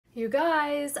You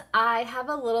guys, I have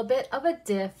a little bit of a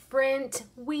different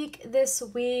week this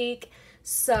week.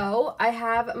 So I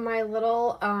have my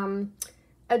little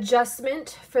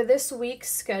adjustment for this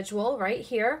week's schedule right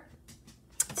here.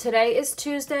 Today is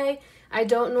Tuesday. I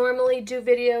don't normally do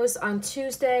videos on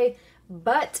Tuesday,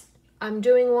 but I'm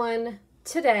doing one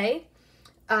today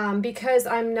because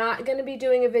I'm not going to be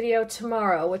doing a video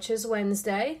tomorrow, which is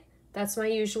Wednesday. That's my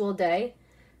usual day.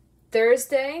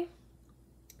 Thursday,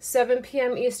 7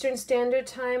 p.m. Eastern Standard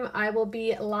Time, I will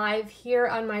be live here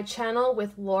on my channel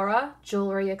with Laura,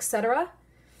 Jewelry, etc.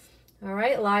 All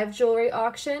right, live jewelry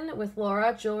auction with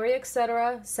Laura, Jewelry,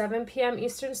 etc. 7 p.m.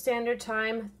 Eastern Standard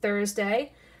Time,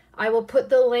 Thursday. I will put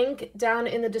the link down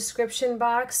in the description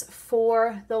box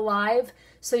for the live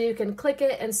so you can click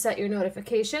it and set your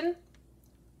notification.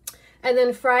 And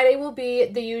then Friday will be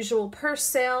the usual purse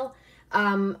sale.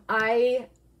 I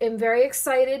am very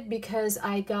excited because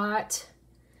I got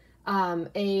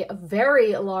a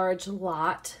very large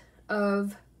lot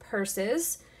of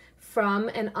purses from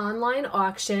an online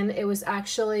auction. It was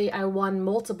actually, I won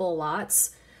multiple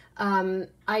lots.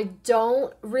 I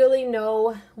don't really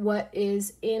know what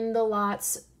is in the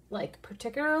lots, like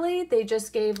particularly. They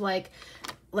just gave like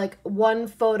one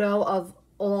photo of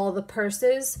all the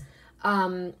purses.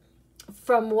 From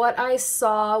what I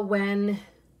saw when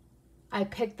I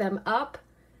picked them up,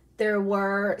 there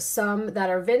were some that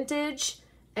are vintage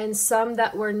and some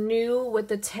that were new with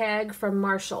the tag from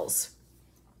Marshall's.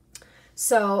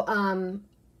 So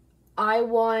I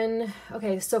won,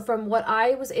 okay, so from what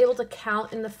I was able to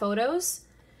count in the photos,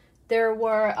 there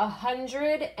were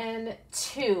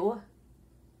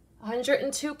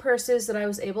 102 purses that I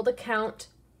was able to count.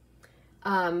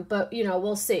 But you know,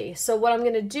 we'll see. So what I'm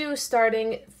going to do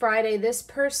starting Friday, this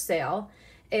purse sale,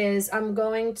 is I'm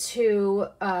going to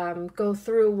go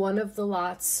through one of the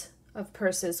lots of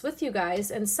purses with you guys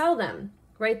and sell them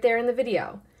right there in the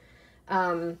video.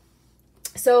 So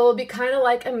it'll be kind of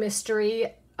like a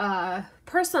mystery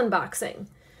purse unboxing.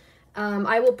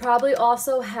 I will probably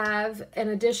also have an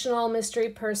additional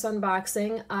mystery purse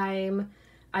unboxing. I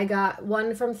got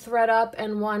one from ThredUp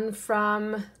and one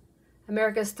from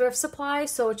America's Thrift Supply,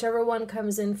 so whichever one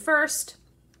comes in first.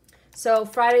 So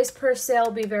Friday's purse sale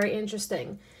will be very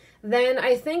interesting. Then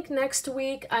I think next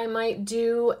week I might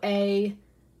do a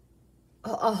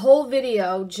whole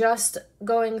video just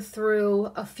going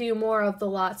through a few more of the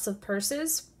lots of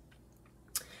purses.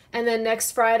 And then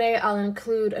next Friday I'll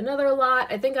include another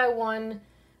lot. I think I won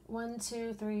 1,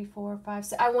 2, 3, 4, 5,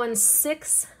 6. I won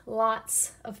 6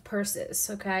 lots of purses,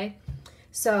 okay?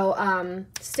 So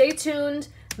stay tuned.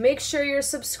 Make sure you're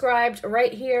subscribed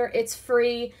right here. It's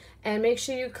free. And make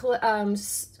sure you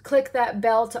click that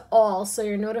bell to all so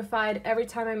you're notified every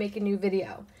time I make a new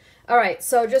video. All right,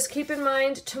 so just keep in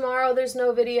mind, tomorrow there's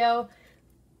no video.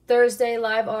 Thursday,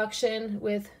 live auction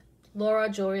with Laura,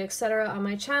 Jewelry, etc. on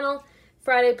my channel.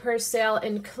 Friday purse sale,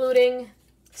 including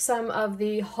some of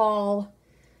the haul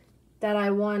that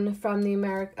I won from the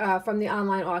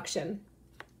online auction.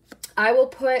 I will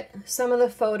put some of the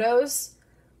photos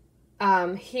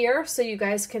here so you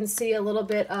guys can see a little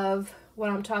bit of what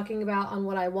I'm talking about on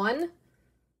what I won.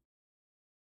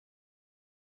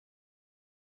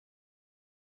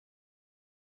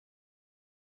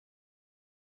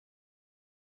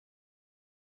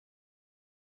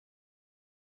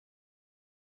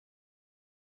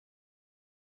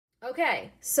 Okay,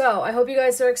 so I hope you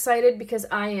guys are excited because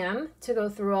I am to go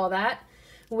through all that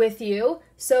with you.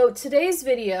 So today's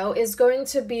video is going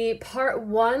to be part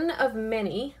 1 of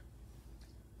many.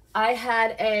 I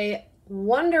had a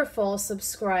wonderful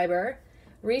subscriber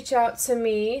reach out to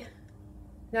me,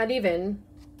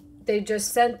 they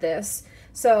just sent this.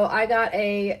 So I got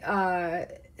a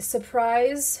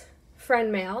surprise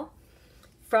friend mail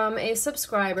from a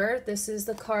subscriber. This is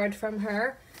the card from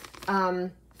her.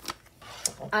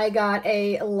 I got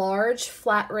a large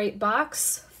flat rate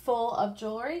box full of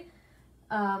jewelry.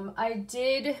 I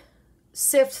did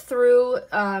sift through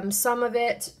some of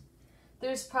it.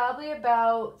 There's probably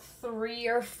about 3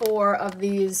 or 4 of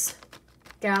these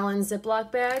gallon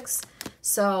Ziploc bags.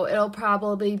 So it'll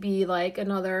probably be like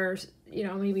another, you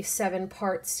know, maybe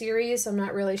 7-part series. I'm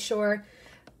not really sure.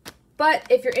 But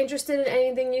if you're interested in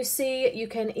anything you see, you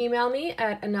can email me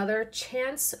at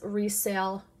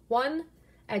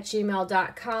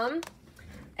anotherchanceresale1@gmail.com.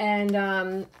 And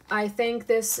I thank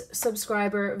this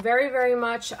subscriber very, very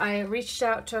much. I reached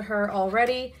out to her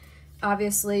already,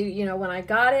 obviously, you know, when I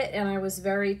got it, and I was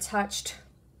very touched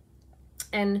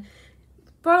and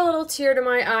brought a little tear to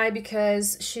my eye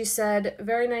because she said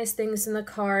very nice things in the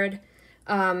card.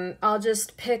 I'll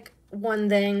just pick one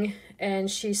thing, and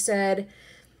she said,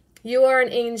 You are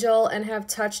an angel and have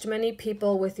touched many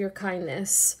people with your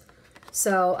kindness.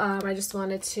 So I just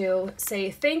wanted to say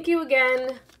thank you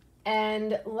again,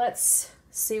 and let's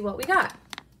see what we got.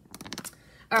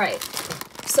 All right,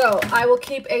 so I will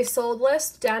keep a sold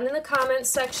list down in the comments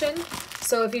section.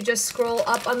 So if you just scroll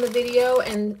up on the video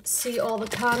and see all the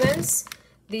comments,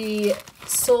 the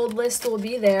sold list will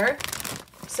be there.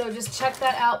 So just check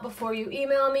that out before you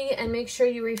email me, and make sure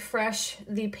you refresh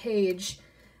the page,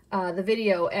 the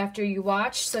video after you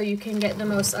watch, so you can get the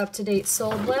most up-to-date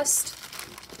sold list.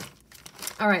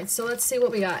 All right, so let's see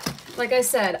what we got. Like I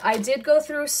said, I did go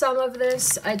through some of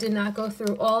this. I did not go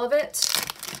through all of it.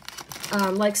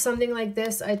 Like something like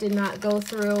this, I did not go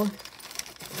through.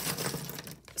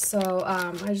 So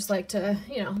I just like to,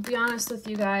 you know, be honest with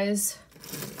you guys.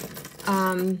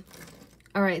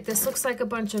 All right, this looks like a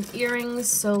bunch of earrings,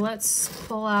 so let's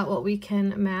pull out what we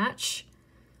can match.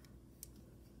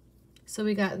 So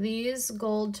we got these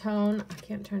gold tone. I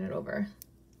can't turn it over.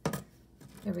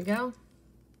 There we go.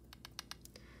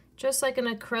 Just like an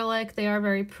acrylic, they are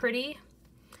very pretty.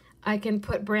 I can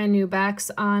put brand new backs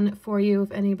on for you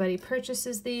if anybody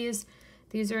purchases these.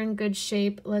 These are in good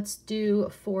shape. Let's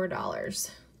do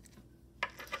 $4.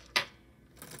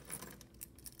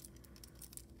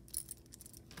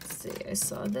 See, I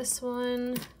saw this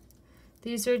one.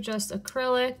 These are just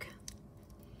acrylic,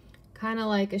 kind of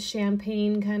like a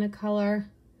champagne kind of color.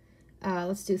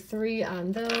 Let's do 3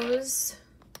 on those.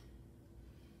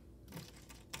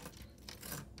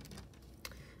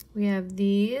 We have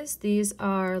these. These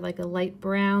are like a light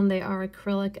brown. They are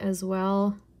acrylic as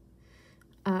well,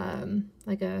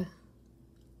 like a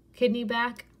kidney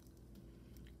back.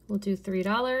 We'll do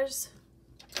 $3.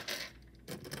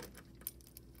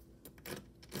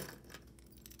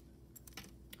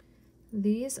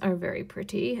 These are very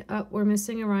pretty. Oh, we're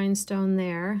missing a rhinestone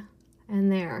there,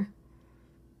 and there,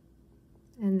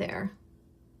 and there,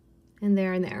 and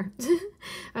there, and there.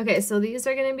 Okay, so these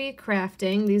are going to be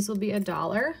crafting. These will be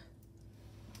 $1.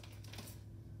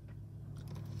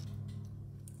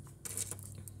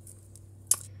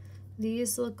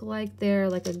 These look like they're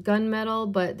like a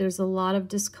gunmetal, but there's a lot of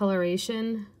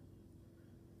discoloration.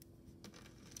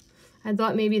 I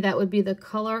thought maybe that would be the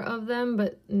color of them,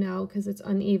 but no, because it's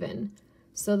uneven.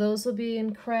 So those will be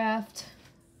in craft.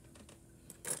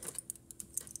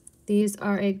 These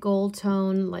are a gold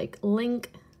tone like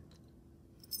link.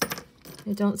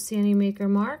 I don't see any maker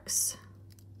marks.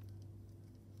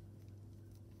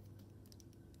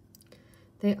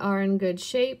 They are in good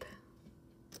shape.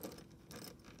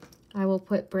 I will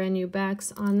put brand new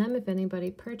backs on them if anybody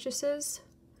purchases.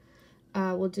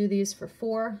 We'll do these for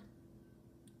 $4.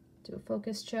 Do a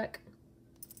focus check.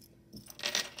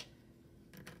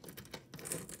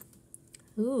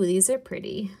 Ooh, these are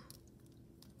pretty.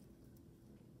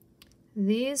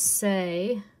 These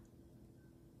say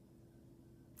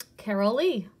Carol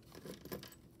Lee.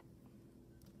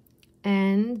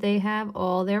 And they have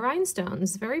all their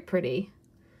rhinestones. Very pretty.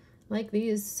 Like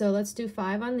these. So let's do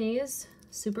 5 on these.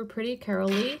 Super pretty Carol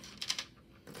Lee.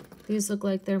 These look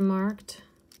like they're marked.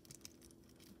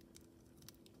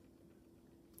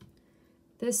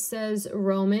 This says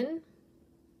Roman.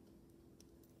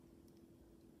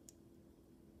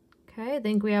 Okay, I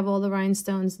think we have all the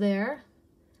rhinestones there.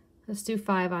 Let's do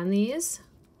 5 on these.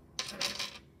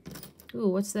 Ooh,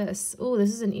 what's this? Ooh, this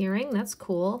is an earring. That's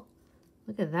cool.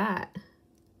 Look at that.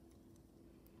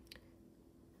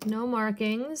 No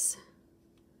markings.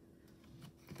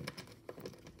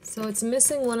 So it's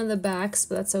missing one of the backs,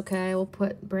 but that's okay. We'll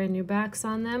put brand new backs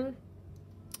on them.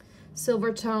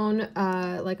 Silver tone,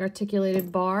 like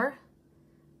articulated bar,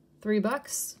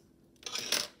 $3.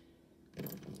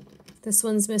 This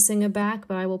one's missing a back,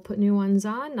 but I will put new ones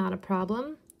on, not a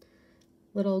problem.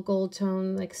 Little gold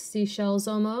tone, like seashells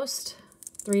almost,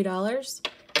 $3.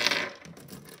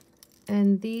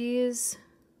 And these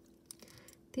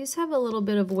have a little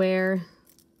bit of wear.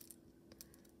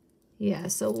 Yeah,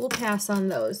 so we'll pass on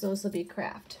those. Those will be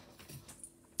craft.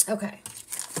 Okay.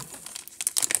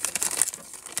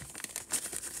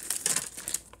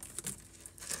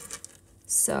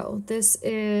 So this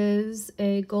is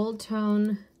a gold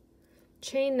tone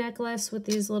chain necklace with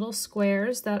these little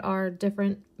squares that are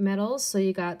different metals. So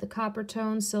you got the copper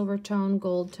tone, silver tone,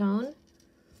 gold tone.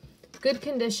 Good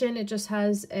condition. It just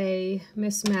has a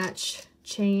mismatch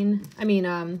chain,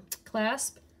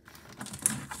 clasp.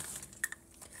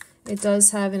 It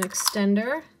does have an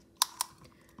extender.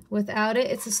 Without it,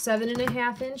 it's a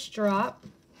 7.5-inch drop.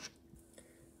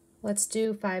 Let's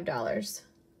do $5.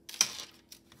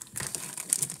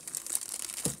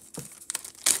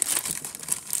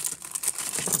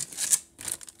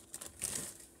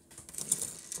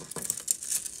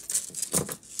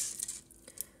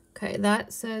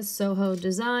 that says Soho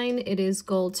Design. It is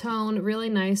gold tone, really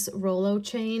nice Rolo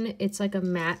chain. It's like a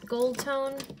matte gold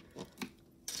tone.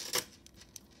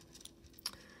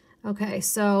 Okay,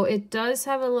 so it does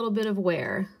have a little bit of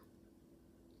wear.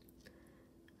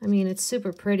 I mean, it's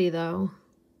super pretty though.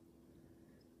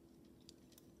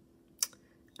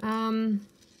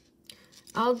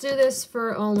 I'll do this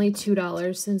for only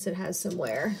 $2 since it has some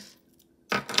wear.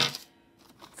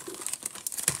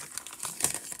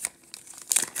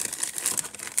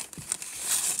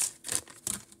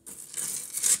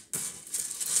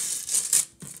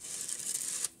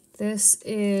 This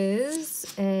is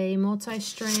a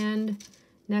multi-strand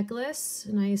necklace,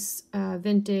 nice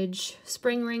vintage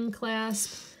spring ring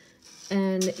clasp,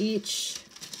 and each,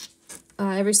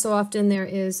 every so often there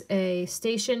is a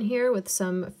station here with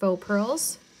some faux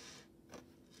pearls.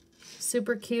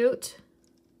 Super cute.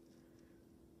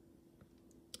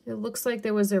 It looks like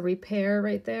there was a repair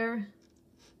right there.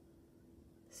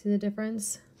 See the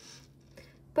difference?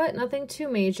 But nothing too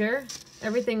major.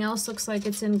 Everything else looks like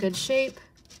it's in good shape.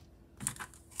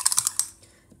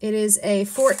 It is a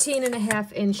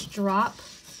 14.5-inch drop.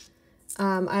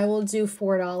 I will do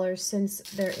 $4 since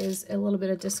there is a little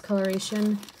bit of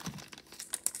discoloration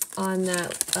on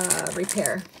that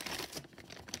repair.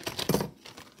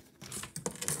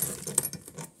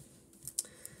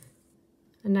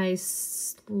 A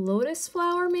nice lotus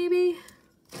flower maybe.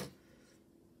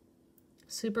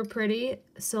 Super pretty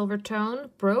silver tone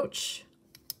brooch.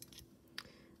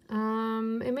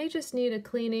 It may just need a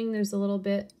cleaning. There's a little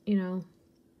bit, you know,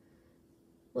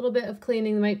 a little bit of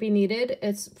cleaning might be needed.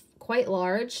 It's quite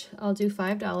large. I'll do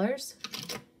 $5.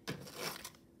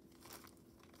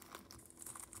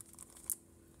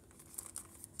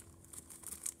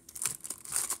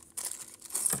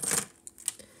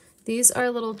 These are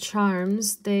little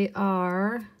charms. They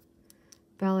are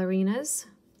ballerinas.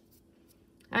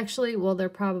 Actually, well, they're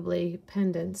probably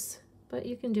pendants, but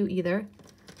you can do either.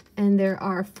 And there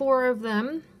are 4 of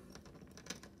them.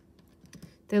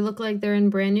 They look like they're in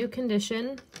brand new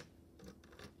condition.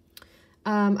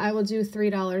 I will do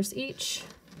 $3 each.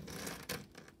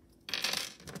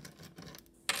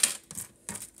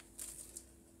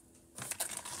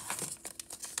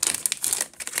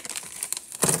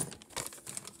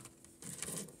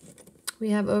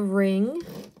 We have a ring,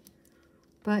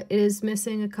 but it is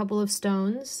missing a couple of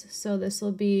stones, so this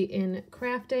will be in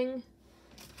crafting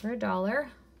for $1.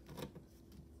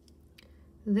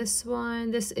 This one,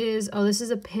 this is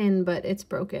a pin, but it's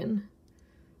broken.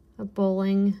 A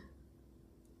bowling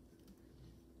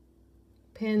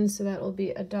pin, so that will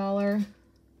be $1.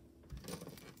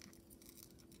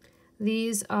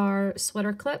 These are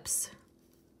sweater clips.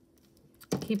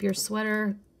 Keep your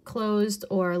sweater closed,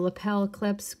 or lapel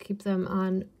clips, clip them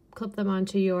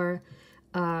onto your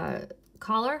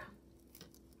collar.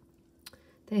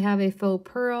 They have a faux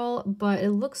pearl, but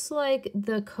it looks like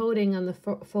the coating on the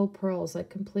faux pearl is like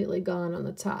completely gone on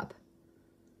the top.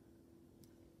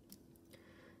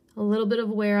 A little bit of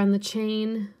wear on the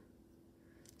chain.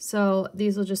 So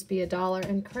these will just be $1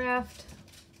 in craft.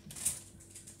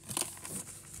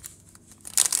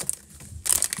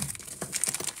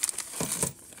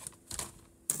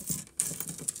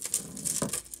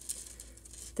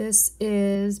 This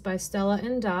is by Stella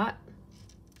and Dot.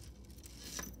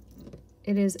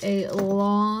 It is a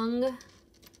long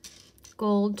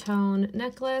gold tone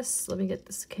necklace. Let me get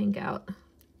this kink out.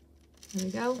 There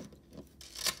we go.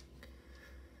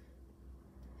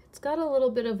 It's got a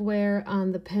little bit of wear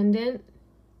on the pendant,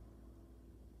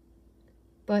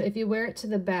 but if you wear it to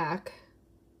the back,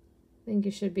 I think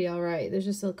you should be all right. There's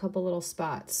just a couple little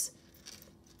spots.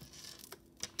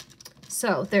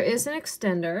 So there is an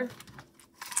extender.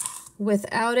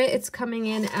 Without it, it's coming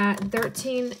in at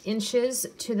 13 inches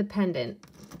to the pendant.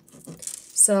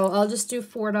 So I'll just do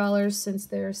 $4 since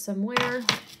there's some wear.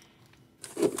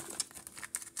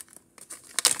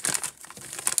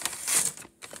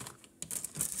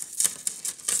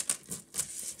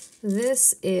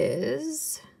 This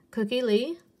is Cookie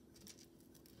Lee.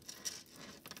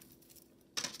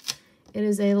 It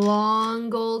is a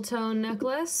long gold tone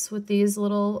necklace with these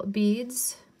little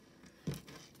beads.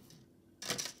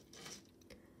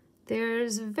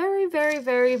 There's very, very,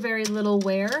 very, very little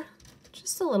wear,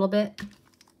 just a little bit.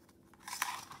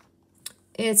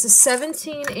 It's a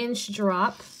 17-inch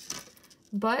drop,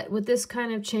 but with this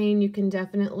kind of chain, you can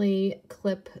definitely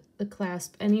clip the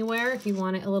clasp anywhere if you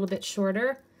want it a little bit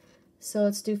shorter. So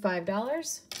let's do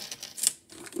 $5.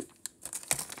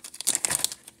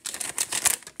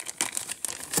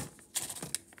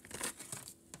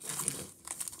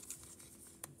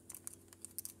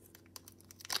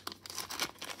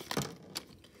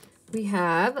 We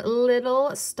have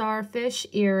little starfish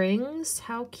earrings.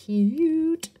 How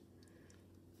cute.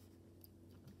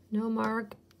 No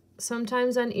mark.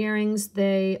 Sometimes on earrings,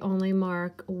 they only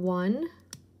mark 1.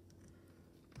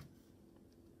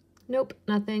 Nope,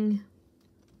 nothing.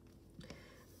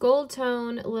 Gold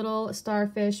tone little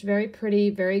starfish, very pretty,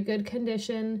 very good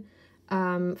condition,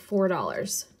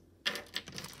 $4.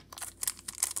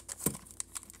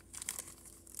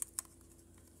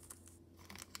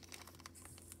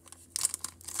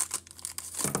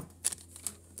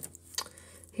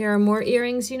 Here are more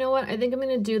earrings. You know what? I think I'm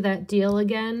going to do that deal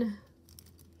again.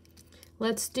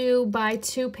 Let's do buy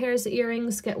 2 pairs of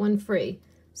earrings, get 1 free.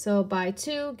 So buy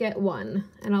 2, get 1.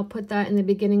 And I'll put that in the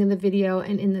beginning of the video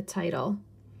and in the title.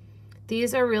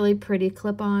 These are really pretty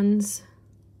clip-ons.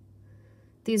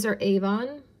 These are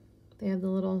Avon. They have the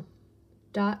little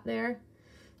dot there.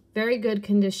 Very good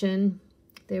condition.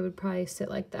 They would probably sit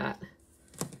like that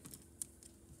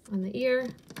on the ear.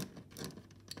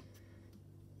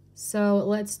 So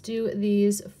let's do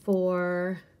these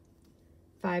for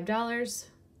 $5.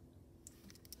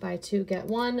 Buy 2, get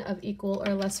 1 of equal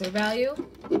or lesser value.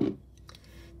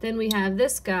 Then we have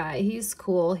this guy. He's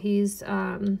cool. He's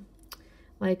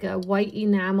like a white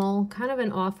enamel, kind of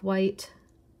an off-white.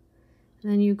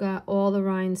 And then you got all the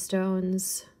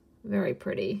rhinestones. Very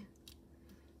pretty.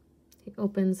 He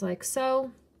opens like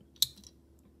so.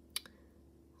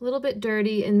 A little bit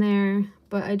dirty in there,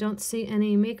 but I don't see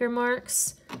any maker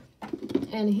marks.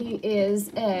 And he is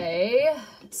a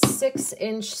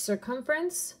 6-inch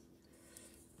circumference.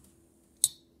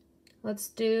 Let's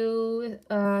do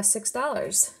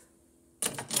 $6.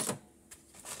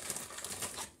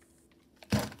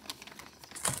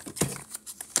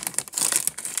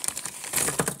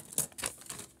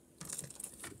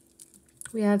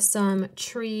 We have some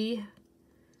tree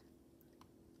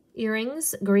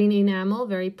earrings, green enamel,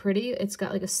 very pretty. It's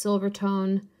got like a silver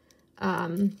tone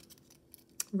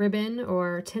ribbon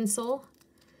or tinsel.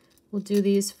 We'll do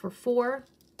these for $4.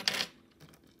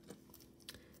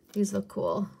 These look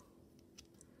cool.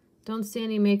 Don't see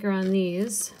any maker on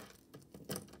these.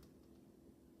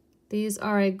 These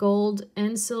are a gold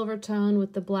and silver tone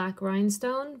with the black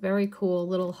rhinestone. Very cool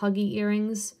little huggy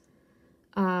earrings.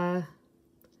 $4.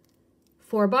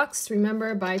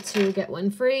 Remember, buy 2, get 1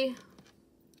 free.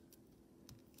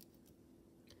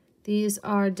 These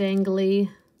are dangly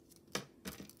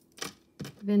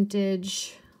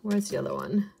vintage. Where's the other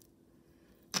one?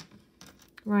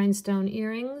 Rhinestone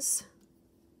earrings.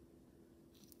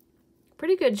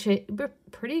 Pretty good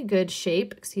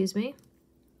shape, excuse me.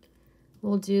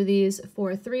 We'll do these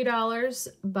for $3.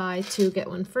 Buy 2, get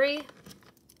 1 free.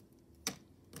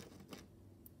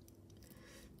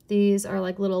 These are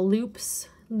like little loops,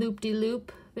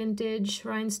 loop-de-loop, vintage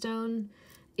rhinestone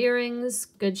earrings,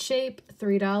 good shape,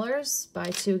 $3.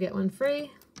 Buy 2, get 1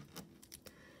 free.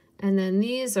 And then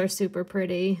these are super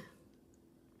pretty.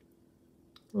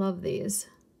 Love these.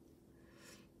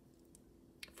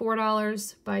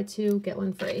 $4, buy 2, get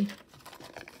 1 free.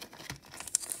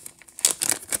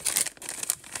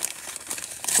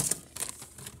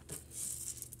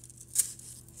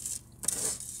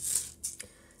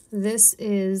 This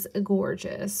is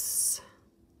gorgeous.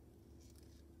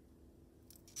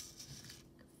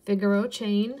 Figaro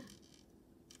chain.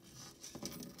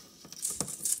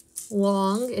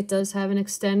 Long, it does have an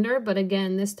extender, but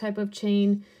again, this type of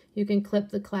chain, you can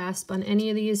clip the clasp on any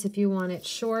of these if you want it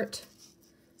short.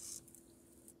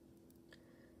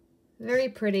 Very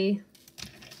pretty.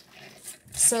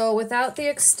 So without the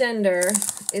extender,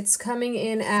 it's coming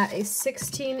in at a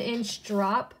 16-inch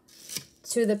drop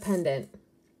to the pendant.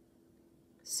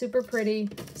 Super pretty,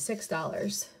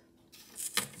 $6.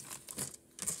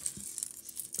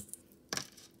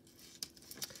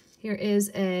 Here is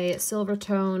a silver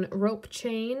tone rope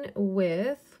chain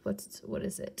with, what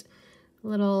is it?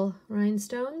 Little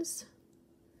rhinestones.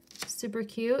 Super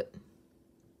cute.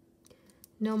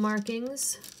 No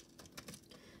markings.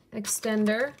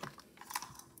 Extender.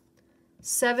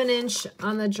 7-inch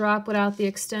on the drop without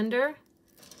the extender.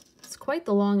 It's quite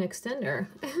the long extender.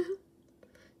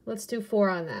 Let's do 4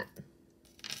 on that.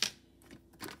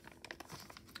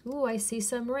 Ooh, I see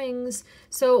some rings.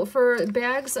 So for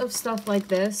bags of stuff like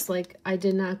this, like I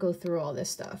did not go through all this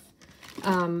stuff.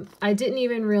 I didn't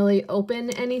even really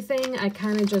open anything. I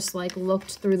kind of just like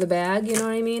looked through the bag, you know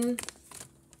what I mean?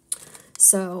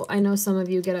 So I know some of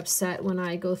you get upset when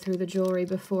I go through the jewelry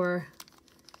before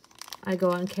I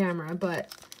go on camera,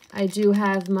 but I do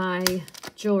have my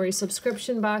jewelry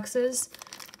subscription boxes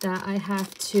that I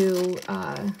have to,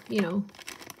 you know,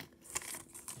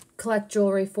 collect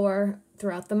jewelry for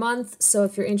throughout the month. So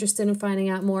if you're interested in finding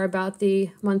out more about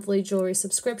the monthly jewelry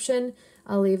subscription,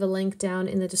 I'll leave a link down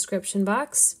in the description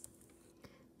box.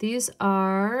 These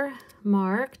are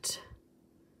marked,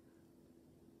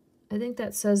 I think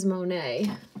that says Monet.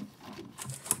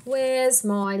 Where's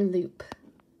my loop?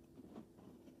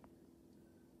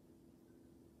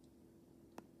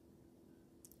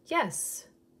 Yes,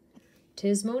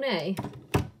 'tis Monet.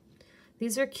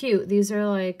 These are cute. These are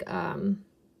like an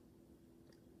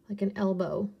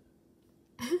elbow.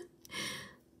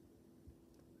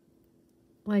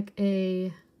 Like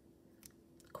a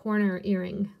corner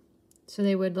earring. So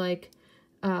they would like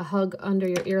hug under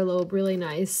your earlobe really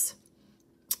nice.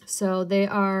 So they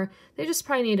just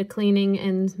probably need a cleaning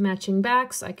and matching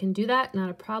backs. I can do that, not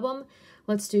a problem.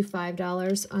 Let's do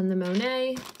 $5 on the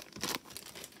Monet.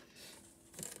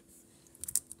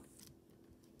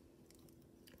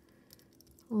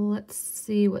 Let's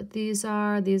see what these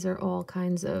are. These are all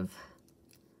kinds of,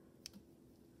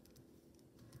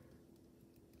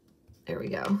 there we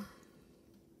go.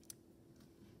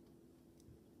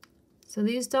 So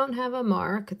these don't have a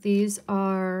mark. These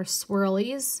are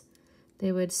swirlies.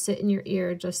 They would sit in your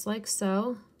ear just like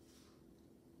so.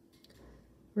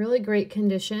 Really great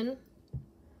condition.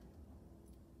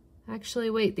 Actually,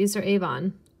 wait, these are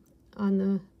Avon on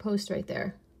the post right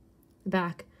there, the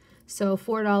back. So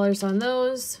 $4 on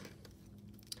those.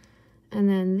 And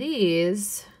then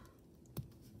these,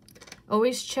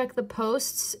 always check the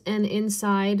posts and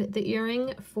inside the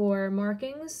earring for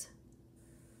markings.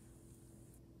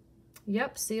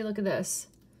 Yep, see, look at this.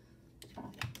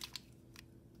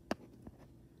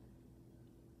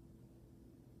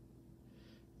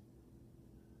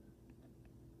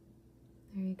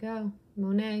 There you go,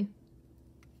 Monet.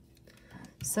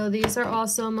 So these are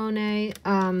also Monet.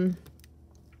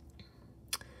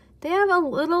 They have a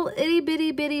little itty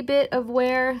bitty bit of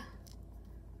wear.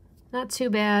 Not too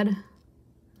bad.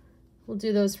 We'll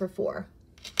do those for $4.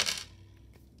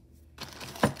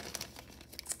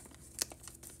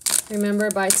 Remember,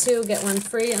 buy 2, get 1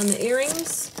 free on the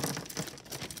earrings.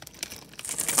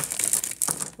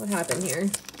 What happened here?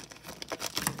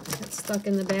 Got stuck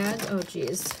in the bag? Oh,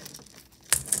 geez.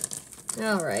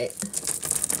 All right.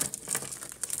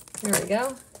 There we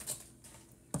go.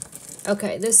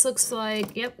 Okay, this looks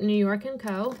like, yep, New York &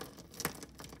 Co.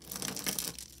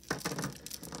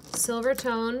 Silver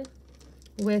tone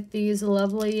with these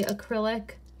lovely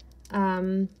acrylic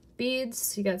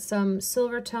beads. You got some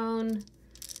silver tone,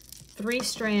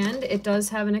 3-strand. It does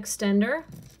have an extender.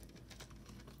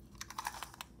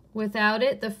 Without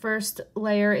it, the first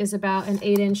layer is about an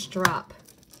 8-inch drop.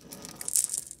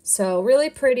 So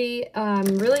really pretty,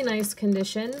 really nice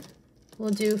condition. We'll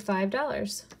do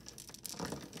 $5.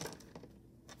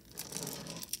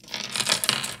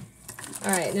 All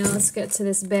right, now let's get to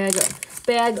this bag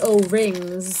o'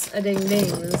 rings,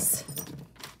 a-ding-dings.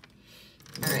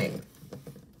 All right.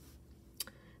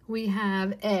 We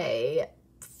have a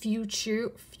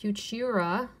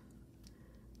Futura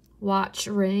watch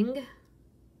ring.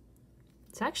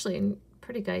 It's actually in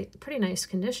pretty nice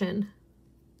condition.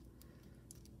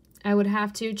 I would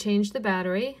have to change the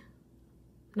battery.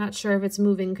 Not sure if it's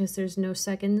moving because there's no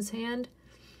seconds hand.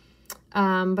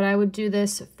 But I would do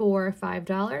this for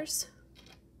 $5.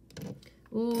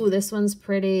 Ooh, this one's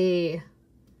pretty.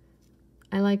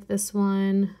 I like this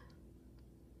one.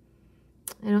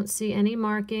 I don't see any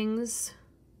markings.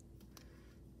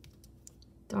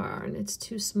 Darn, it's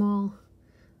too small.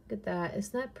 Look at that.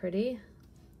 Isn't that pretty?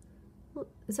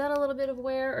 Is that a little bit of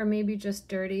wear or maybe just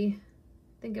dirty?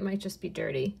 I think it might just be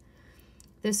dirty.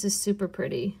 This is super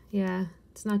pretty. Yeah,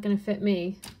 it's not going to fit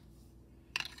me.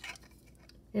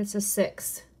 It's a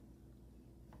 6.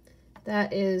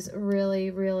 That is really,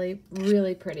 really,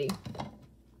 really pretty.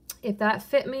 If that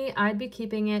fit me, I'd be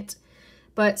keeping it.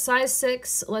 But size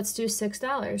 6, let's do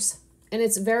 $6. And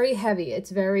it's very heavy.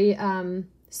 It's very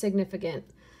significant.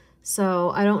 So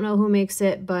I don't know who makes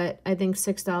it, but I think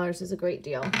 $6 is a great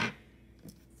deal.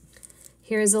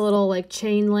 Here's a little like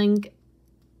chain link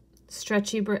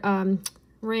stretchy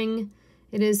ring.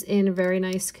 It is in very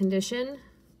nice condition.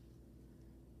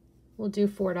 We'll do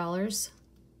 $4.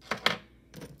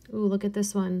 Ooh, look at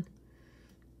this one.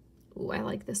 Ooh, I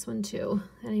like this one too.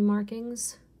 Any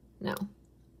markings? No.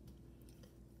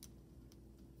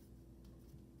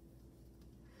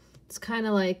 It's kind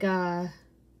of like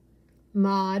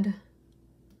mod.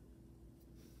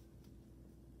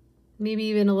 Maybe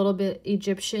even a little bit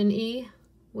Egyptian-y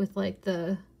with like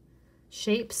the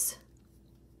shapes.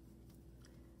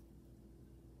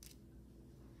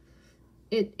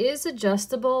 It is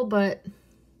adjustable, but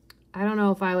I don't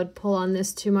know if I would pull on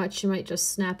this too much. You might just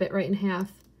snap it right in half.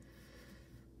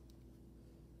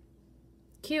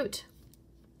 Cute.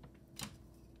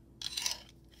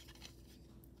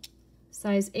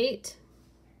 Size 8.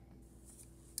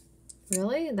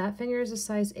 Really? That finger is a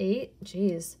size 8?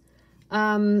 Jeez.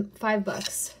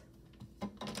 $5.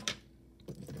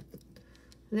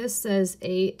 This says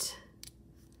 8.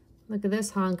 Look at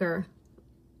this honker.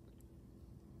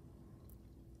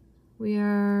 We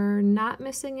are not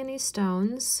missing any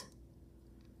stones.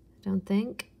 I don't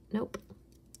think. Nope.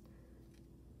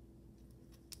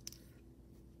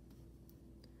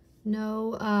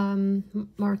 No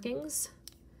markings.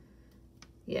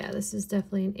 Yeah, this is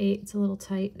definitely an 8. It's a little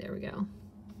tight. There we go.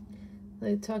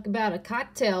 Let's talk about a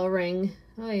cocktail ring.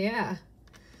 Oh yeah.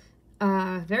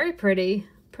 Very pretty.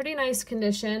 Pretty nice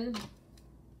condition.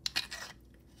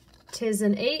 Tis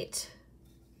an 8.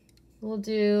 We'll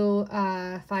do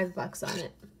 $5 on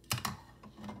it.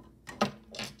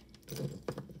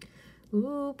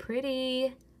 Ooh,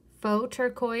 pretty. Faux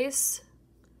turquoise.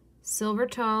 Silver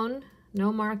tone.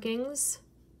 No markings.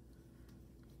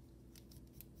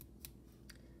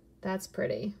 That's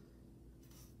pretty.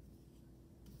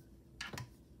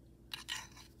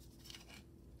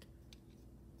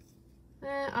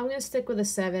 I'm going to stick with a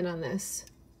 7 on this.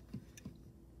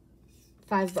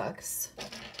 $5.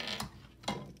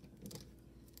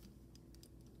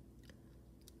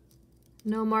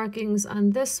 No markings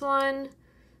on this one.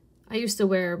 I used to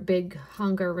wear big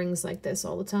honker rings like this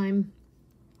all the time.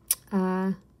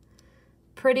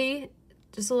 Pretty,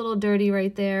 just a little dirty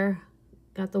right there.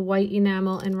 Got the white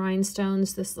enamel and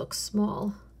rhinestones. This looks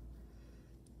small.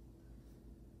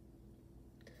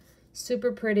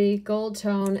 Super pretty, gold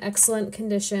tone, excellent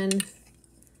condition.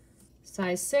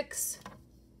 Size 6,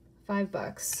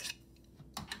 $5.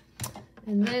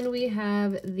 And then we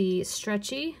have the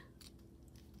stretchy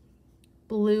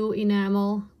blue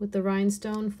enamel with the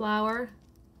rhinestone flower.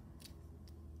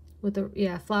 With the,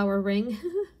 yeah, flower ring.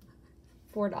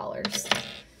 $4.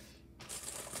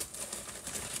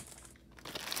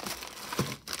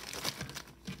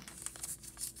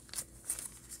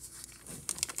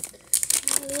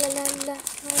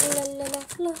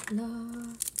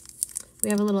 We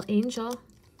have a little angel,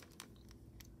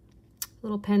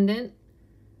 little pendant.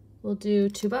 We'll do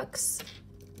 $2.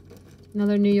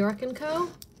 Another New York & Co.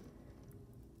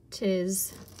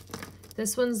 Tis.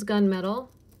 This one's gunmetal.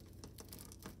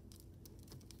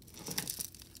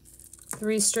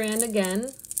 3-strand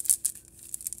again.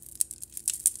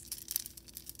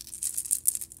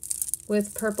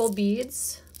 With purple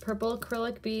beads, purple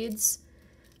acrylic beads.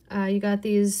 You got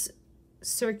these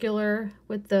circular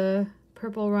with the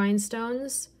purple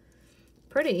rhinestones.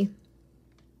 Pretty.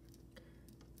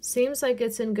 Seems like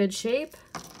it's in good shape.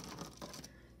 I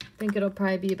think it'll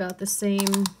probably be about the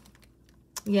same.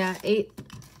 Yeah,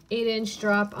 8-inch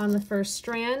drop on the first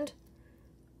strand.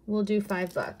 We'll do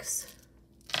 $5.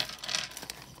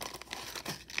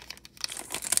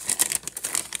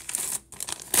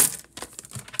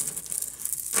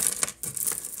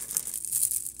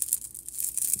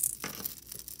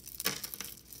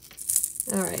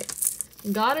 All right,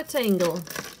 got a tangle.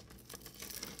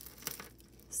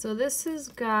 So this has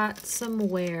got some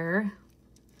wear.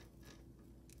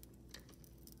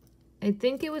 I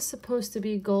think it was supposed to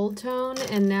be gold tone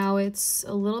and now it's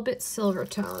a little bit silver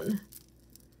tone.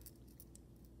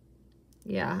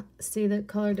 Yeah, see the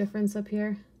color difference up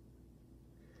here?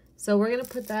 So we're gonna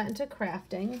put that into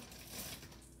crafting.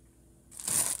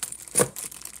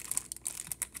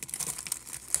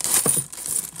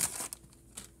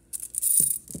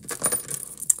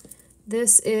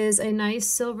 This is a nice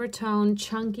silver tone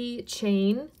chunky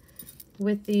chain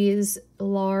with these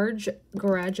large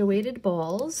graduated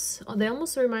balls. Oh, they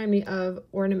almost remind me of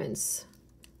ornaments,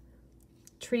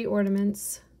 tree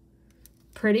ornaments.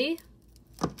 Pretty.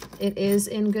 It is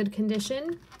in good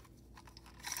condition.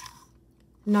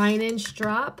 9-inch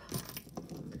drop,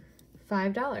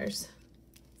 $5.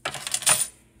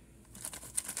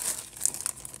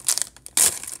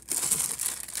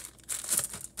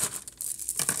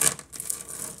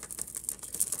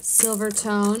 Silver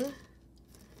tone,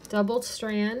 double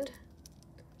strand,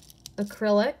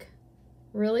 acrylic,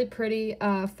 really pretty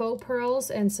faux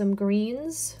pearls and some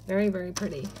greens. Very, very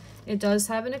pretty. It does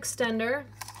have an extender.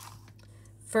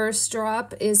 First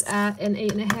drop is at an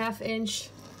 8.5-inch.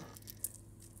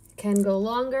 Can go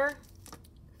longer,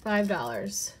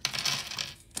 $5.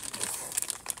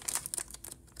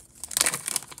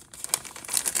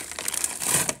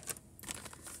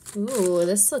 Ooh,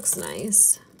 this looks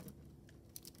nice.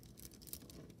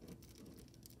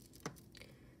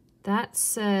 That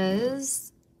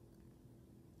says,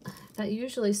 that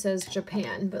usually says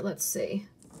Japan, but let's see.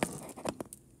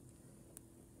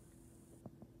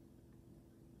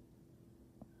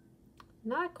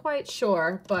 Not quite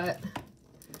sure, but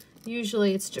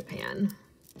usually it's Japan.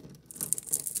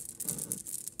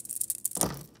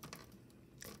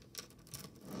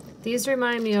 These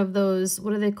remind me of those,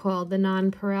 what are they called? The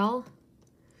nonpareil?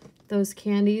 Those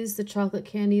candies, the chocolate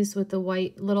candies with the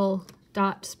white little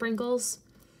dot sprinkles.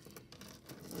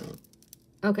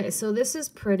 Okay, so this is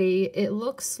pretty. It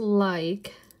looks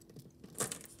like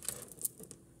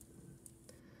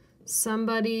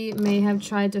somebody may have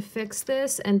tried to fix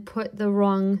this and put the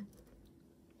wrong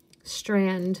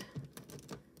strand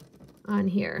on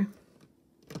here.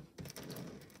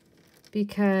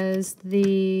 Because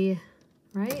the,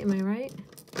 right? Am I right?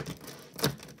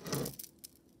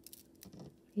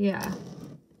 Yeah.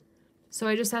 So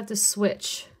I just have to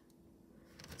switch.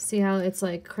 See how it's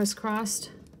like crisscrossed?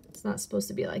 It's not supposed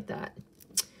to be like that.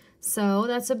 So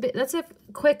that's a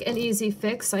quick and easy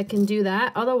fix. I can do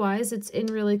that. Otherwise, it's in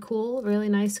really cool, really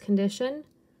nice condition.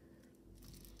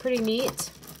 Pretty neat.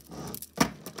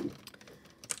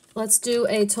 Let's do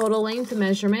a total length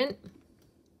measurement.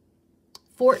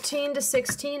 14 to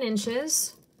 16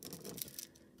 inches.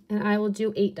 And I will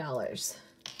do $8.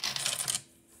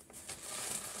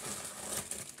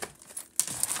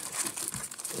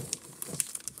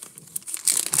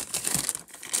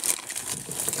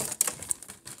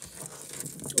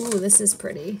 Ooh, this is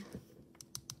pretty.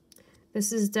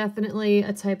 This is definitely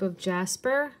a type of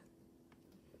jasper,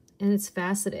 and it's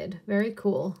faceted. Very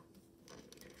cool.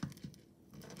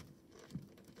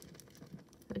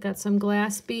 I got some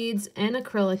glass beads and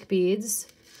acrylic beads.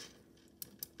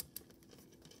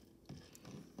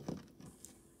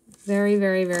 Very,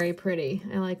 very, very pretty.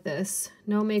 I like this.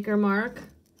 No maker mark.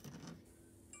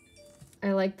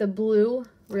 I like the blue,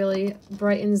 really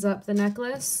brightens up the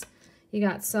necklace. You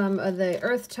got some of the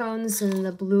earth tones, and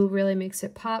the blue really makes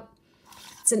it pop.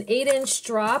 It's an 8-inch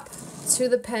drop to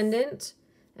the pendant,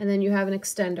 and then you have an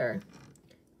extender.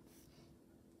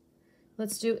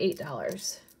 Let's do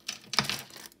 $8.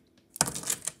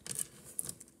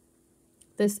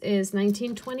 This is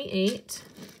 1928.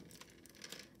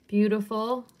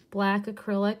 Beautiful black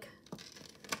acrylic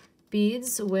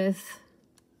beads with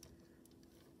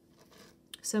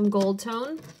some gold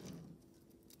tone.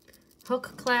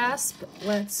 Hook clasp.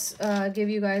 Let's give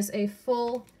you guys a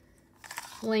full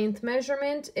length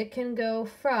measurement. It can go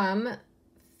from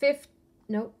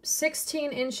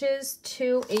 16 inches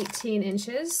to 18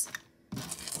 inches.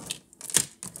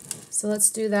 So let's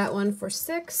do that one for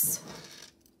 6.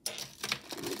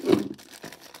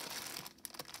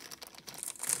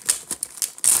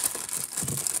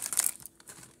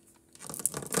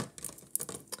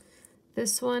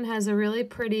 This one has a really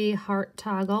pretty heart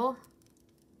toggle.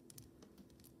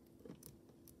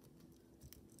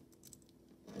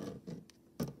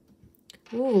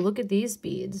 Ooh, look at these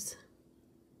beads.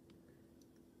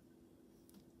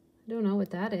 I don't know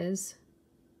what that is.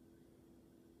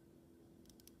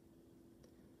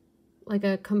 Like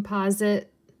a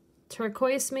composite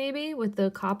turquoise maybe with the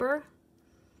copper.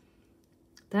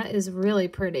 That is really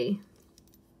pretty.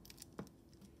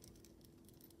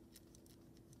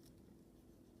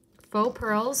 Faux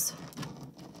pearls,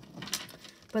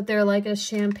 but they're like a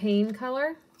champagne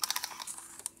color.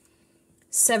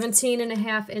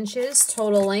 17.5 inches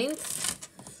total length.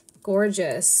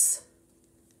 Gorgeous.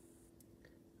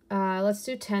 Let's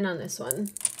do 10 on this one.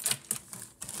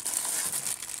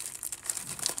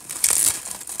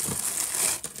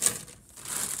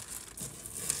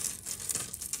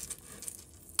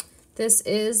 This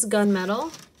is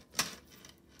gunmetal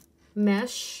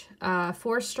mesh,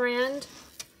 4-strand,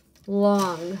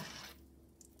 long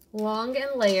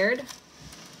and layered.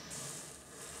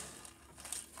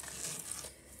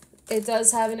 It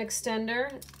does have an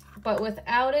extender, but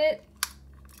without it,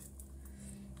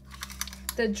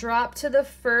 the drop to the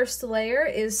first layer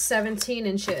is 17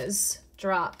 inches.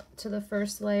 Drop to the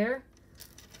first layer.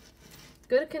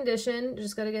 Good condition.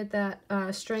 Just got to get that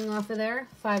string off of there.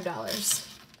 $5.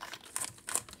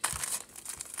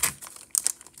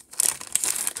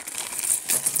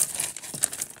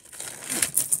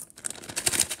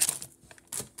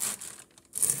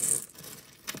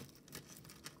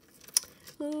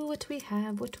 Ooh, what we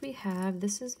have, what we have.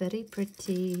 This is very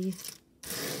pretty.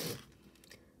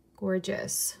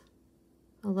 Gorgeous.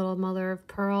 A little mother of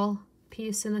pearl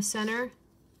piece in the center.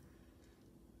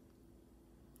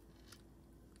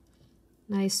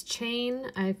 Nice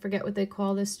chain. I forget what they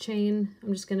call this chain.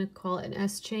 I'm just gonna call it an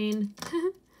S chain.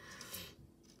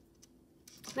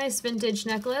 Nice vintage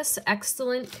necklace,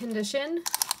 excellent condition.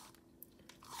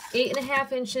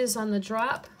 8.5 inches on the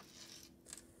drop,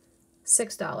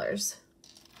 $6.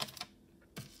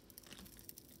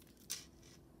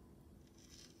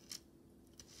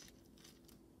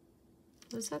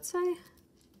 What does that say?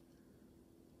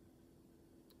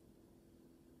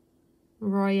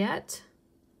 Royette.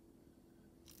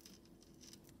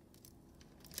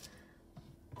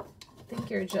 think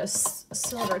you're just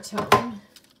silver tone.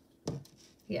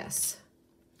 Yes.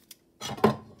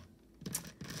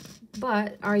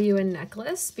 But are you a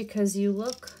necklace? Because you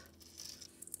look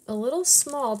a little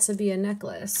small to be a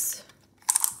necklace.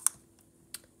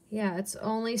 Yeah, it's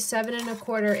only 7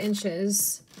 1/4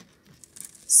 inches.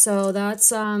 So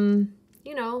that's,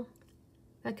 you know,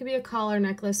 that could be a collar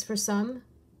necklace for some.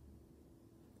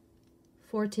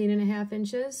 14 1/2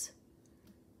 inches.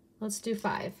 Let's do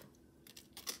 5.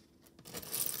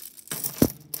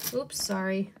 Oops,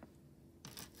 sorry.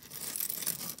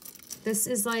 This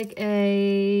is like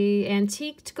a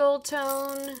antiqued gold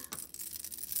tone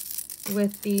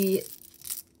with the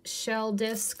shell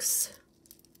discs.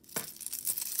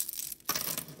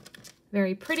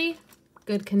 Very pretty,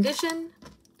 good condition.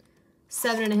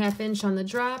 7 1/2 inch on the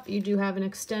drop. You do have an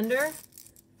extender,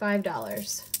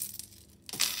 $5.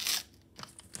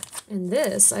 And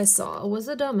this I saw was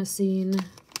a Damascene.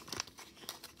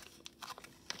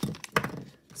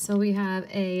 So we have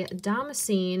a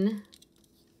Damascene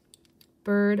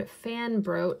bird fan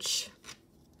brooch.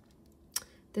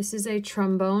 This is a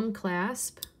trombone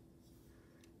clasp.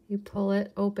 You pull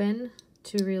it open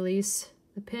to release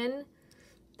the pin.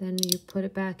 Then you put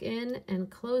it back in and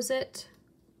close it.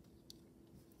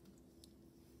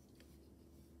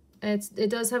 It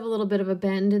does have a little bit of a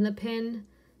bend in the pin.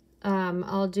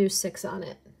 I'll do 6 on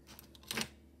it.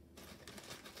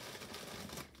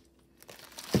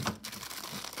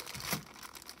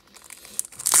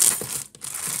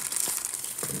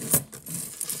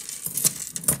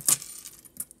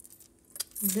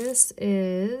 This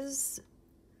is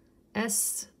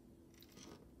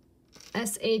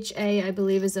SHA, I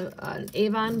believe, is an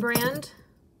Avon brand.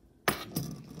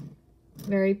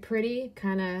 Very pretty,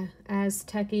 kind of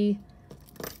Aztec-y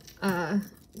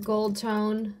gold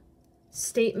tone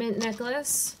statement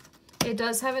necklace. It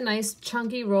does have a nice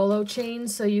chunky Rolo chain,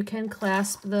 so you can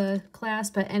clasp the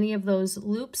clasp at any of those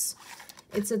loops.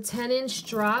 It's a 10-inch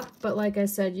drop, but like I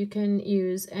said, you can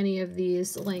use any of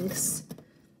these links.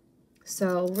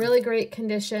 So really great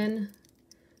condition.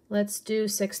 Let's do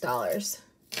 $6.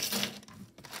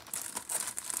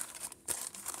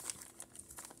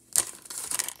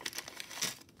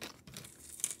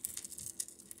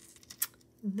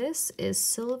 This is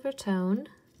silver tone.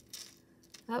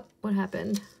 Oh, what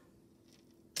happened?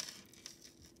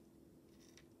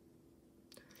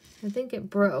 I think it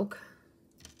broke.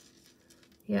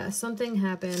 Yeah, something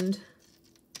happened.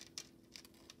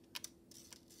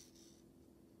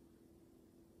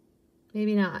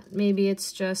 Maybe not. Maybe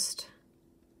it's just,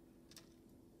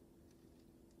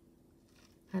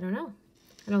 I don't know.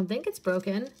 I don't think it's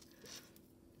broken.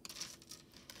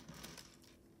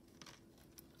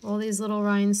 All these little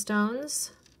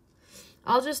rhinestones.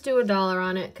 I'll just do $1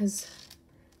 on it because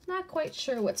I'm not quite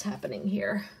sure what's happening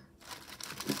here.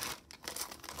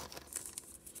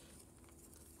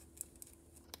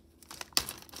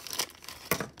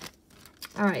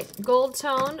 All right, gold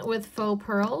tone with faux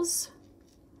pearls.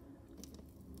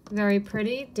 Very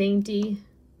pretty, dainty,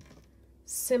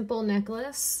 simple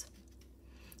necklace.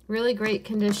 Really great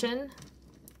condition.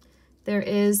 There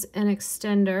is an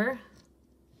extender,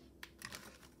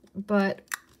 but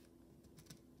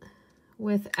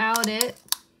without it,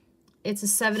 it's a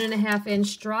 7 1/2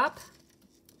 inch drop.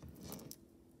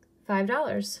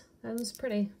 $5. That was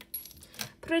pretty.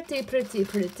 Pretty, pretty,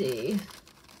 pretty.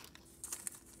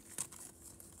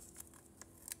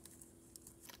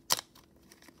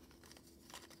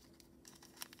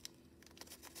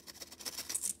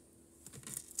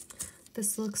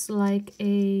 This looks like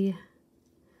a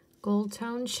gold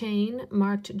tone chain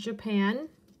marked Japan.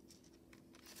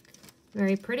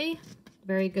 Very pretty,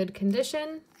 very good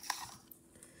condition.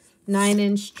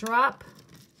 9-inch drop.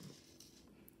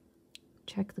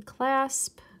 Check the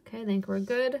clasp. Okay, I think we're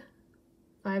good.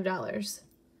 $5.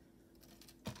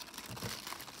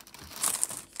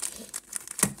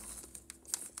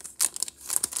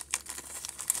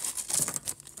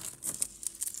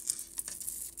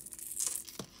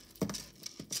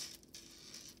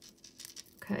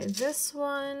 Okay, this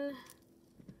one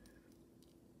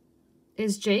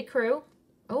is J. Crew.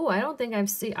 Oh, I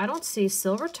don't see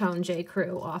silver tone J.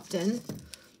 Crew often.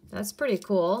 That's pretty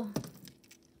cool.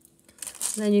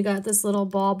 Then you got this little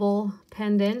bauble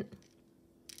pendant.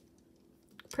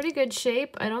 Pretty good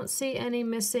shape. I don't see any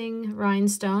missing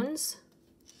rhinestones.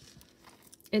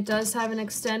 It does have an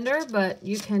extender, but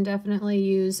you can definitely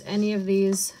use any of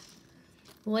these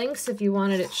links if you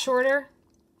wanted it shorter.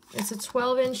 It's a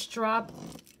 12-inch drop.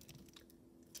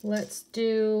 Let's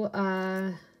do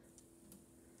 $6.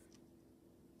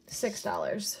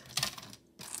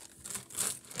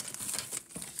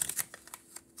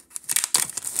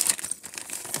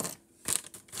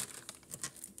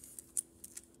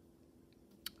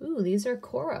 Ooh, these are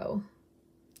Coro.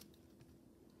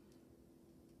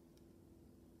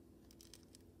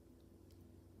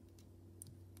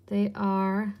 They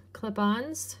are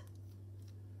clip-ons.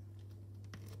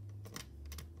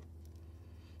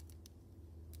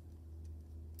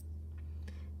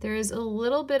 There is a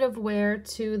little bit of wear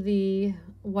to the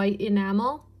white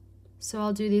enamel, so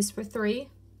I'll do these for $3.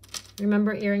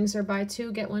 Remember, earrings are buy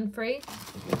 2, get 1 free.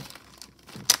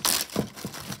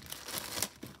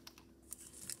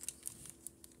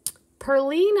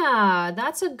 Perlina,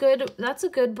 that's a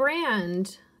good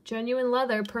brand. Genuine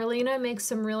leather. Perlina makes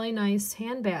some really nice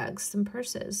handbags, some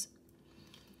purses.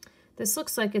 This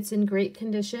looks like it's in great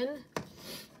condition.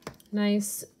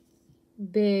 Nice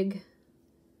big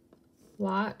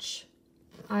watch.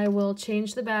 I will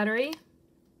change the battery.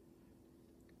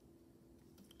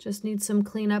 Just need some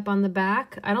cleanup on the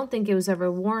back. I don't think it was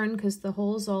ever worn because the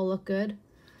holes all look good.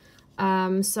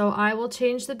 So I will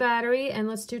change the battery and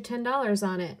let's do $10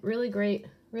 on it. Really great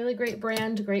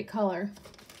brand, great color.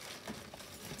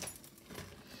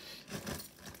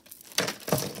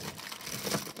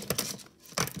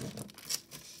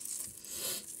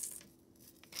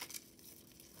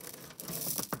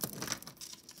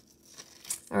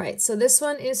 All right, so this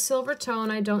one is silver tone.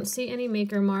 I don't see any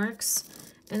maker marks.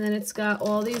 And then it's got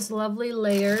all these lovely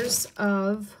layers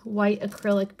of white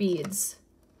acrylic beads.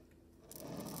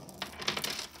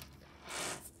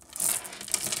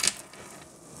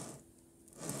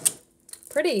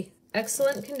 Pretty,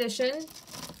 excellent condition.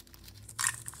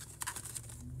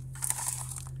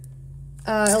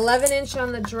 11-inch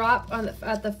on the drop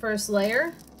at the first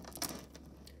layer.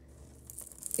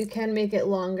 You can make it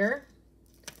longer.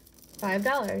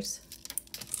 $5.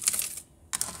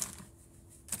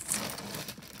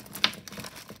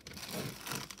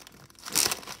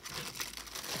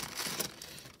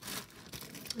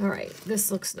 All right, this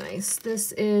looks nice.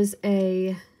 This is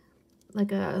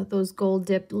those gold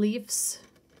dip leaves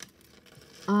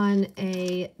on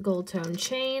a gold tone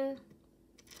chain.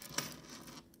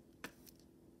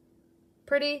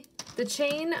 Pretty. The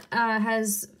chain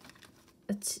has,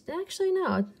 actually no,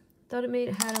 I thought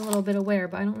it had a little bit of wear,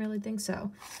 but I don't really think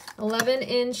so.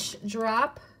 11-inch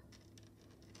drop,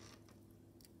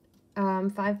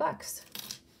 $5.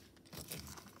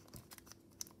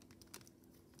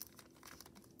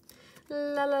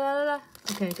 La la la la.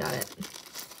 Okay, got it.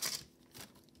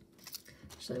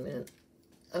 Actually,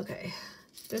 okay.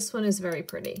 This one is very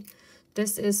pretty.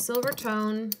 This is silver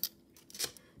tone.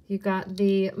 You got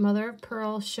the mother of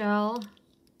pearl shell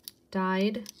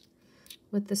dyed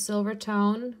with the silver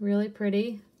tone, really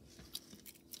pretty.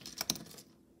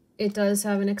 It does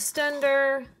have an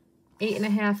extender,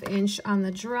 8.5-inch on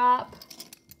the drop,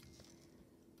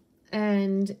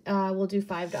 and we'll do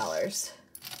 $5.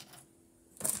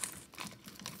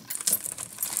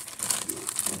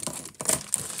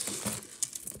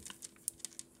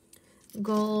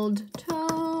 Gold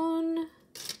tone,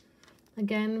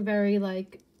 again, very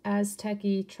like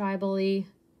Aztec-y, tribal-y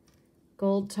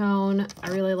gold tone. I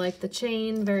really like the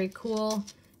chain, very cool.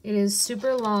 It is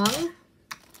super long.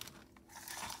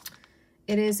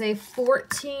 It is a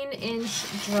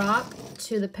 14-inch drop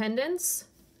to the pendants,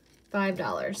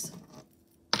 $5.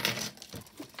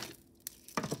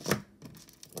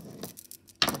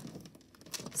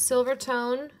 Silver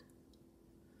tone.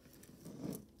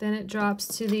 Then it drops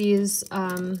to these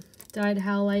dyed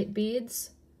howlite beads.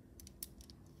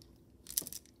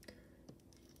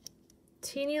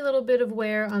 Teeny little bit of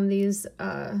wear on these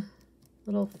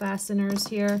little fasteners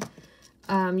here.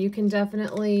 You can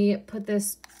definitely put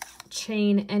this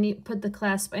chain, put the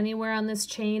clasp anywhere on this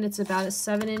chain. It's about a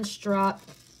 7-inch drop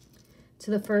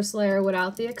to the first layer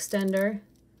without the extender.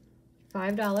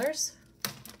 $5.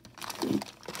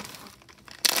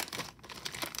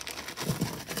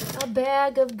 A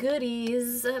bag of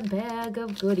goodies, a bag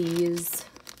of goodies.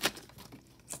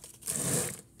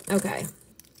 Okay.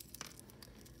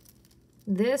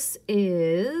 This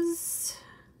is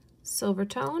silver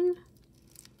tone.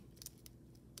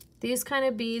 These kind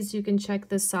of beads, you can check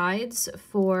the sides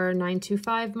for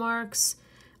 925 marks,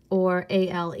 or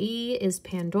ALE is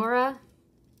Pandora.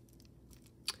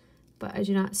 But I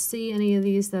do not see any of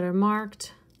these that are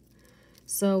marked.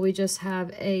 So we just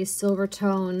have a silver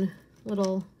tone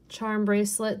little charm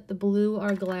bracelet. The blue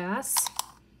are glass.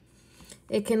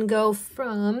 It can go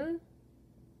from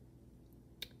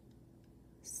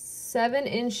 7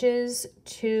 inches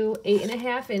to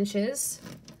 8.5 inches.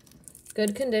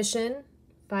 Good condition,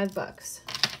 $5.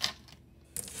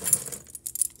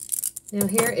 Now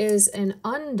here is an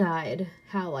undyed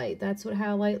howlite. That's what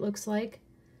howlite looks like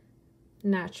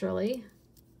naturally.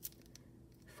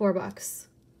 $4.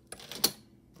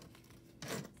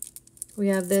 We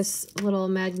have this little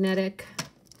magnetic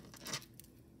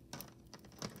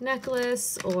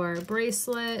necklace or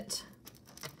bracelet,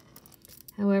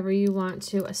 however you want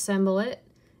to assemble it.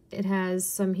 It has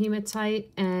some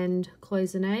hematite and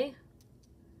cloisonne,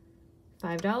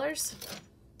 $5.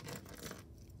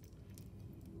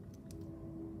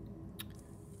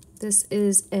 This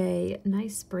is a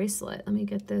nice bracelet. Let me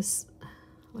get this.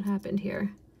 What happened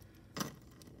here?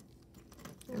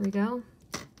 There we go.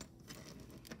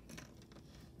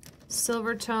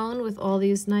 Silver tone with all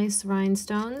these nice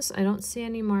rhinestones. I don't see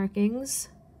any markings.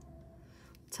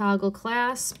 Toggle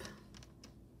clasp.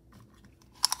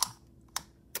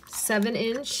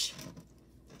 7-inch.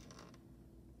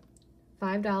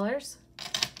 $5.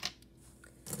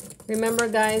 Remember,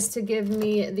 guys, to give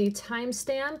me the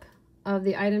timestamp of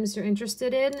the items you're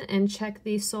interested in and check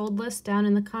the sold list down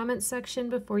in the comments section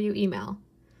before you email.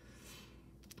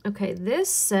 Okay, this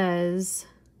says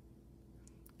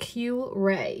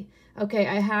Q-Ray. Okay,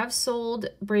 I have sold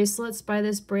bracelets by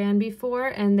this brand before,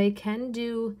 and they can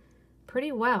do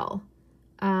pretty well.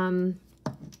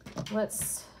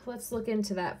 Let's look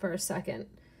into that for a second.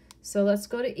 So let's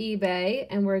go to eBay,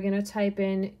 and we're gonna type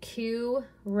in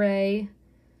Q-Ray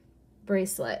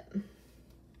bracelet.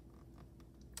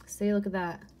 See, look at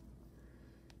that.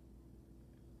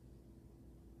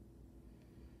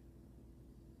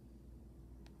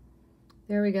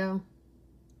 There we go.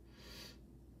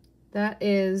 That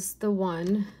is the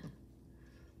one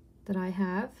that I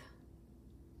have.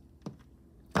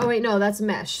 Oh wait, no, that's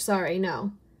mesh. Sorry,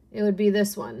 no. It would be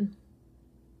this one.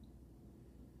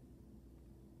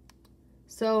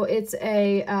 So it's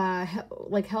a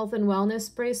like health and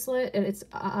wellness bracelet, and it's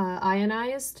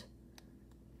ionized.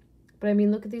 But I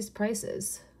mean, look at these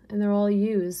prices, and they're all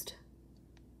used.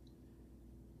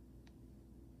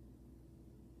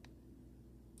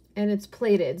 And it's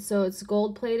plated, so it's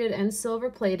gold plated and silver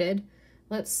plated.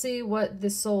 Let's see what the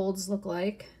solds look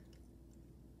like.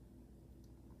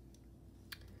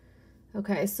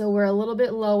 Okay, so we're a little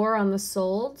bit lower on the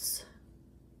solds.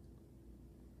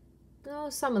 Oh,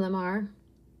 some of them are.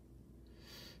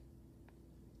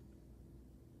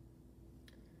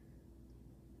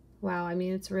 Wow, I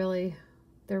mean,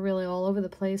 they're really all over the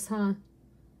place, huh?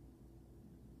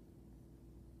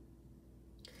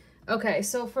 Okay,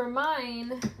 so for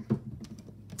mine,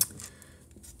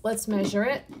 let's measure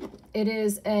it. It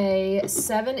is a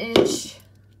 7-inch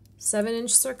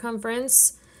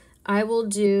circumference. I will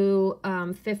do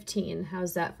 15.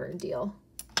 How's that for a deal?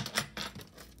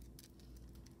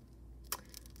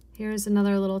 Here's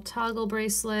another little toggle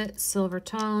bracelet, silver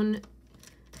tone,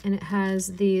 and it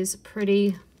has these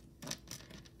pretty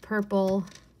purple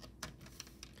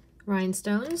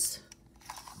rhinestones.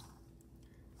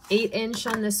 8-inch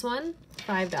on this one,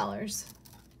 $5.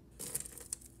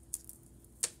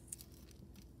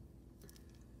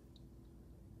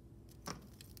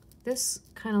 This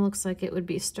kind of looks like it would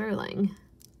be sterling.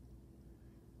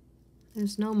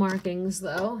 There's no markings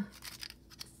though.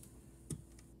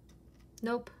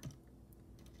 Nope.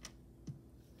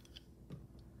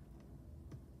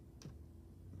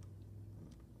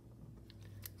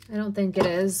 I don't think it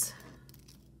is.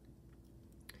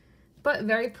 But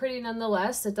very pretty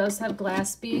nonetheless. It does have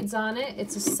glass beads on it.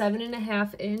 It's a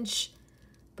 7.5-inch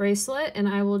bracelet, and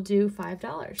I will do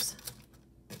 $5.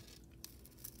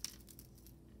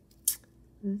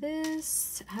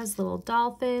 This has little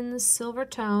dolphins, silver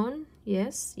tone.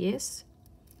 Yes, yes.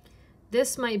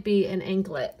 This might be an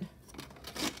anklet.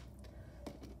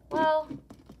 Well,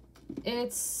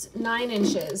 it's 9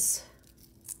 inches.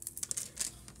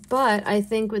 But I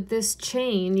think with this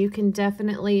chain, you can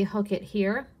definitely hook it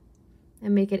here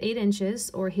and make it 8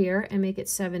 inches, or here and make it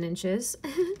 7 inches.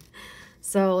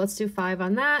 So let's do 5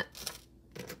 on that.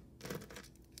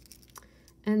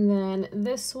 And then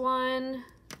this one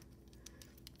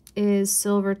is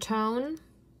silver tone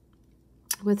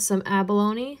with some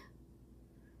abalone.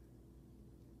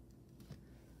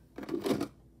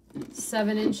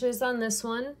 7 inches on this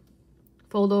one.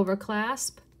 Fold over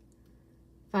clasp,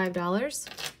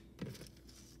 $5.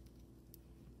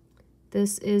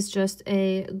 This is just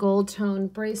a gold tone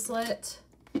bracelet,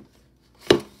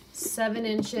 7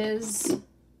 inches,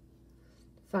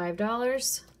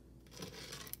 $5.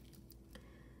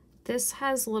 This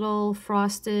has little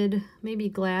frosted, maybe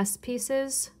glass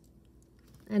pieces,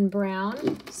 and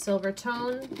brown, silver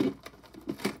tone,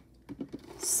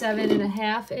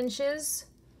 7.5 inches,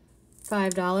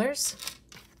 $5.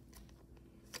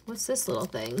 What's this little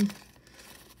thing?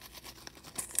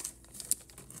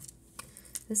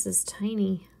 This is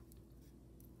tiny.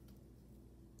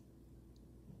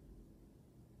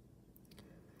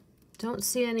 Don't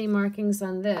see any markings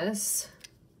on this.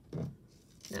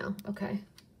 No, okay.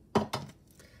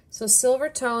 So silver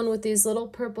tone with these little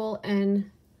purple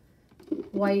and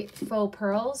white faux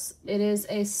pearls. It is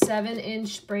a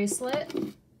 7-inch bracelet,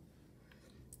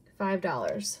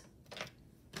 $5.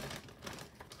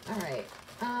 All right.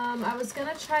 I was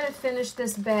gonna try to finish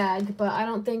this bag, but I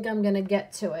don't think I'm gonna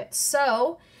get to it.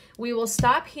 So we will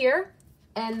stop here,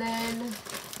 and then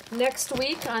next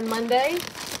week on Monday,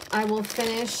 I will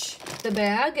finish the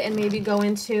bag and maybe go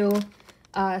into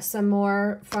some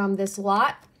more from this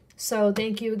lot. So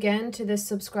thank you again to this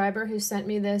subscriber who sent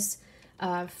me this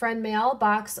friend mail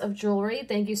box of jewelry.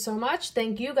 Thank you so much.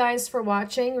 Thank you guys for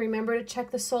watching. Remember to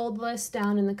check the sold list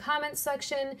down in the comments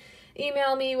section.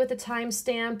 Email me with a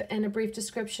timestamp and a brief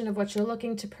description of what you're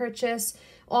looking to purchase.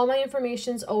 All my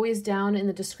information is always down in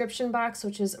the description box,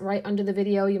 which is right under the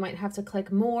video. You might have to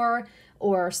click more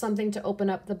or something to open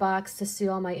up the box to see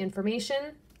all my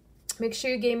information. Make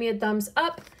sure you gave me a thumbs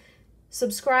up.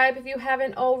 Subscribe if you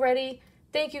haven't already.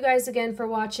 Thank you guys again for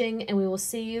watching, and we will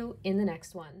see you in the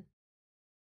next one.